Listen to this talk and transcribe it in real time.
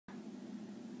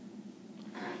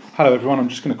Hello everyone, I'm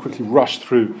just going to quickly rush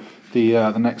through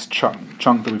the next chunk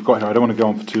that we've got here. I don't want to go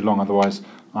on for too long, otherwise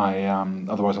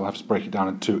I'll have to break it down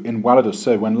in two. Invalidus.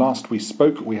 So when last we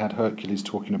spoke, we had Hercules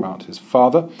talking about his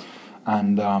father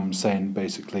and saying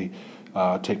basically,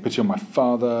 take pity on my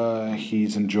father,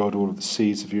 he's endured all of the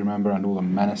seas, if you remember, and all the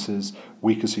menaces,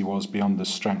 weak as he was, beyond the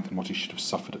strength and what he should have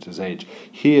suffered at his age.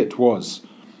 Here it was,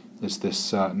 is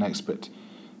this next bit.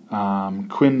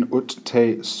 Quin ut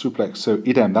te supplex, so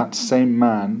idem, that same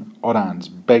man, orans,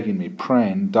 begging me,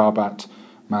 praying, dabat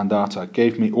mandata,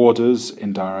 gave me orders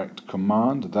in direct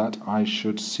command that I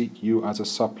should seek you as a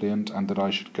suppliant and that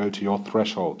I should go to your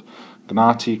threshold.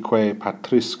 Gnati que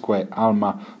patrisque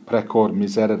alma precor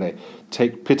miserere,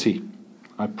 take pity,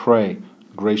 I pray,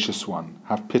 gracious one,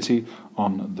 have pity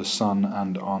on the Son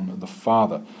and on the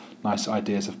Father. Nice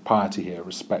ideas of piety here,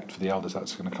 respect for the elders,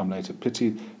 that's going to come later.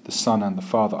 Pity the Son and the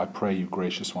Father, I pray you,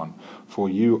 gracious one. For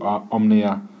you are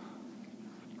omnia,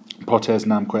 potes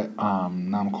namque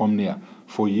namque,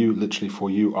 for you, literally, for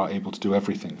you are able to do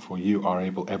everything. For you are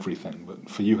able everything. But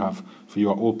for you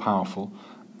are all powerful,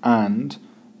 and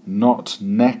not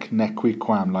nec nequi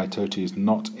quam laetotes,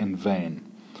 not in vain.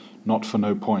 Not for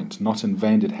no point, not in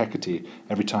vain did Hecate.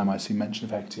 Every time I see mention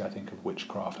of Hecate, I think of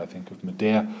witchcraft, I think of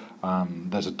Medea.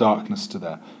 There's a darkness to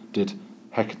there. Did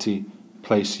Hecate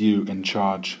place you in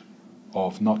charge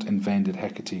of, not in vain did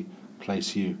Hecate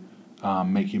place you,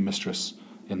 make you mistress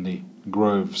in the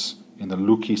groves, in the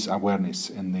Lucis Avernis,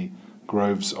 in the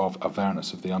groves of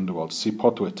Avernus, of the underworld. Si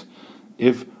potuit.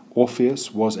 If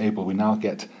Orpheus was able, we now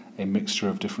get a mixture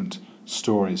of different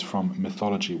stories from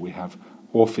mythology. We have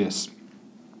Orpheus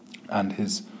and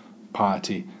his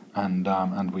piety, and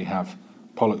we have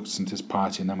Pollux and his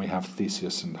piety, and then we have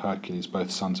Theseus and Hercules,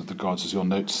 both sons of the gods, as your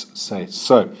notes say.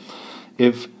 So,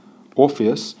 if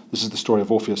Orpheus, this is the story of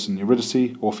Orpheus and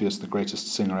Eurydice, Orpheus, the greatest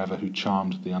singer ever, who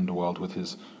charmed the underworld with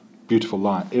his beautiful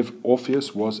lyre. If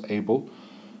Orpheus was able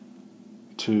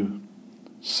to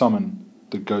summon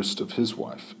the ghost of his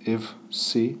wife, if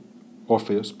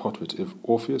Orpheus potuit, if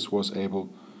Orpheus was able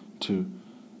to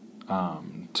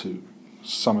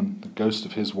summon the ghost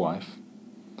of his wife,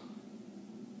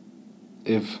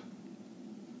 if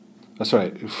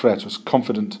Fret was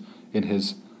confident in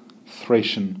his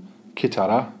Thracian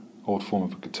kitara, old form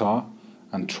of a guitar,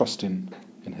 and trusting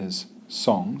in his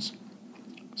songs,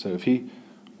 so if he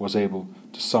was able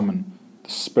to summon the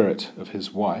spirit of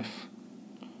his wife,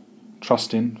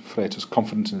 trusting, Fret was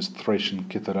confident in his Thracian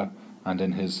kitara and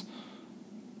in his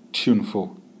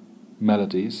tuneful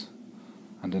melodies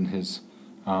and in his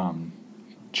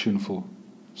tuneful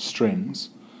strings.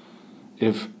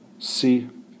 If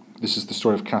this is the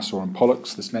story of Castor and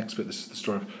Pollux. This next bit, this is the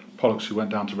story of Pollux, who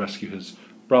went down to rescue his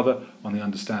brother on the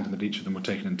understanding that each of them were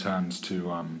taken in turns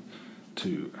to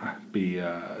be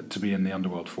in the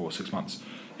underworld for 6 months.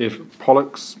 If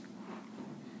Pollux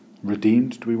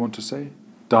redeemed, do we want to say,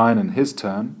 dying in his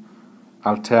turn,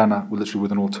 alterna, literally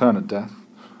with an alternate death,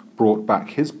 brought back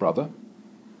his brother,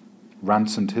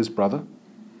 ransomed his brother,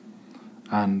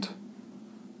 and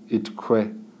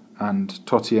idque and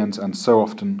totiens, and so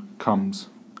often comes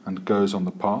and goes on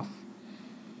the path,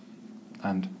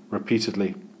 and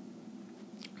repeatedly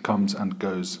comes and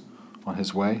goes on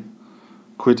his way.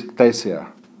 Quid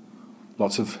Thesia,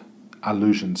 lots of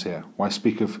allusions here. Why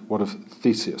speak of what of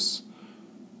Theseus?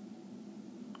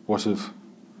 What of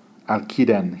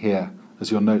Alciden here?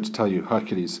 As your notes tell you,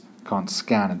 Hercules can't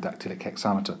scan in dactylic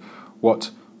hexameter.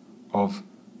 What of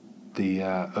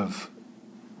of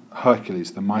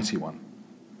Hercules, the mighty one?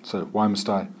 So why must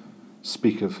I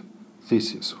speak of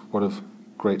Theseus? What of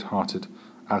great-hearted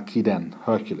Alciden,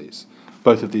 Hercules?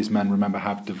 Both of these men, remember,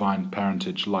 have divine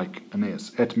parentage like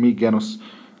Aeneas. Et me genus,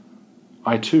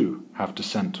 I too have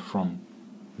descent from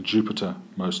Jupiter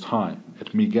most high.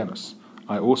 Et me genus,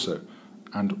 I also,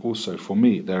 and also for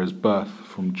me there is birth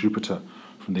from Jupiter,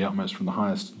 from the utmost, from the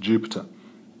highest Jupiter.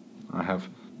 I have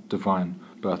divine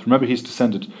birth. Remember, he's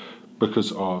descended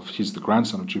because he's the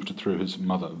grandson of Jupiter through his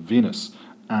mother Venus,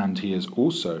 and he is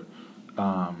also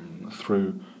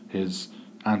through his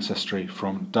ancestry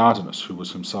from Dardanus, who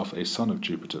was himself a son of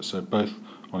Jupiter. So both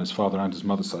on his father and his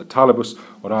mother's side. Talibus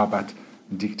orabat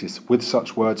dictis. With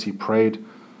such words he prayed,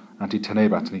 and he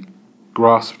tenebat, and he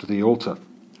grasped the altar.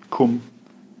 Cum,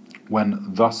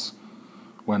 when the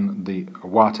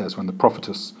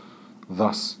prophetess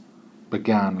thus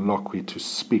began loqui to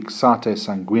speak, sate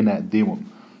sanguine divum,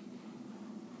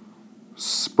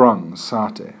 sprung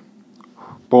sate,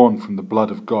 born from the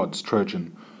blood of gods,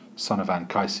 Trojan, son of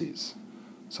Anchises,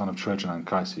 son of Trojan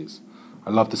Anchises. I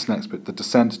love this next bit. The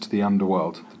descent to the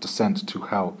underworld, the descent to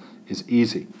hell, is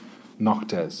easy.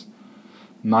 Noctes.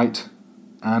 Night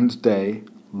and day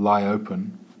lie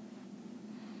open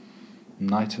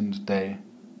night and day,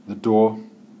 the door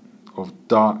of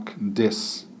dark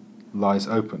dis lies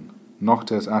open.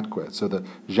 Noctes atque. So the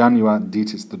janua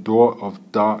ditis, the door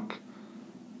of dark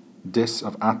dis,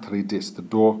 of atri dis, the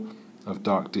door of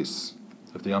dark dis,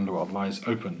 of the underworld, lies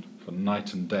open for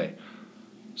night and day.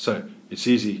 So it's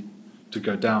easy to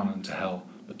go down into hell,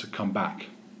 but to come back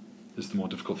is the more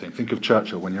difficult thing. Think of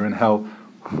Churchill. When you're in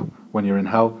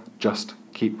hell, just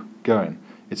keep going.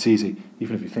 It's easy,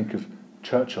 even if you think of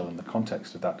Churchill in the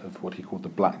context of that, of what he called the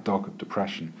black dog of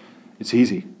depression. It's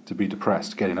easy to be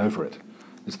depressed. Getting over it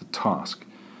is the task.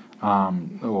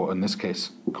 Or in this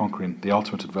case, conquering the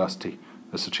ultimate adversity,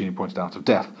 as Sacchini pointed out, of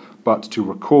death. But to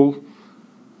recall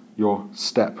your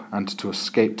step and to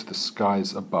escape to the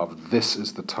skies above, this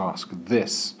is the task.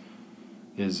 This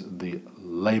is the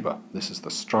labour. This is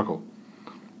the struggle.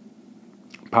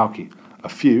 Pauci. A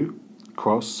few,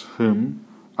 quos, whom,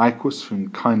 aequus, whom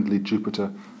kindly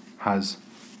Jupiter has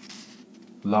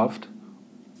loved,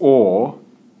 or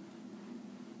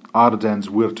ardens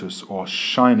virtus, or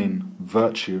shining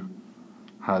virtue,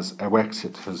 has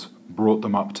evexit, has brought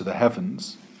them up to the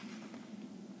heavens.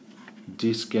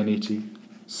 Disgeniti,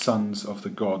 sons of the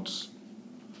gods.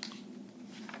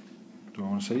 Do I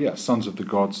want to say? Yeah, sons of the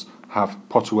gods have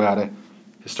potuere,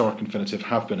 historic infinitive,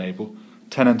 have been able.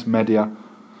 Tenent media,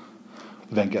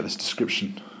 we then get this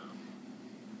description.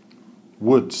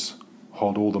 Woods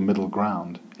hold all the middle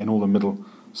ground. In all the middle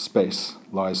space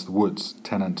lies the woods.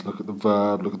 Tenent, look at the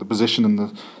verb, look at the position in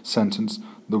the sentence.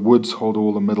 The woods hold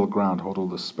all the middle ground, hold all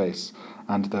the space.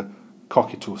 And the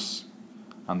cocytus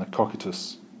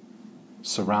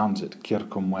surrounds it,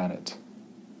 circumvenet.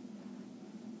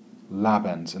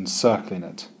 Labens, encircling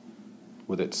it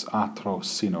with its atro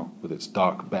sino, with its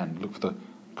dark bend. Look for the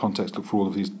context, look for all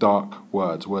of these dark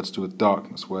words, words to do with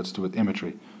darkness, words to do with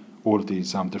imagery, all of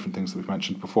these different things that we've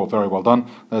mentioned before. Very well done.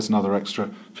 There's another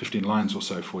extra 15 lines or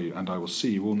so for you, and I will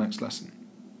see you all next lesson.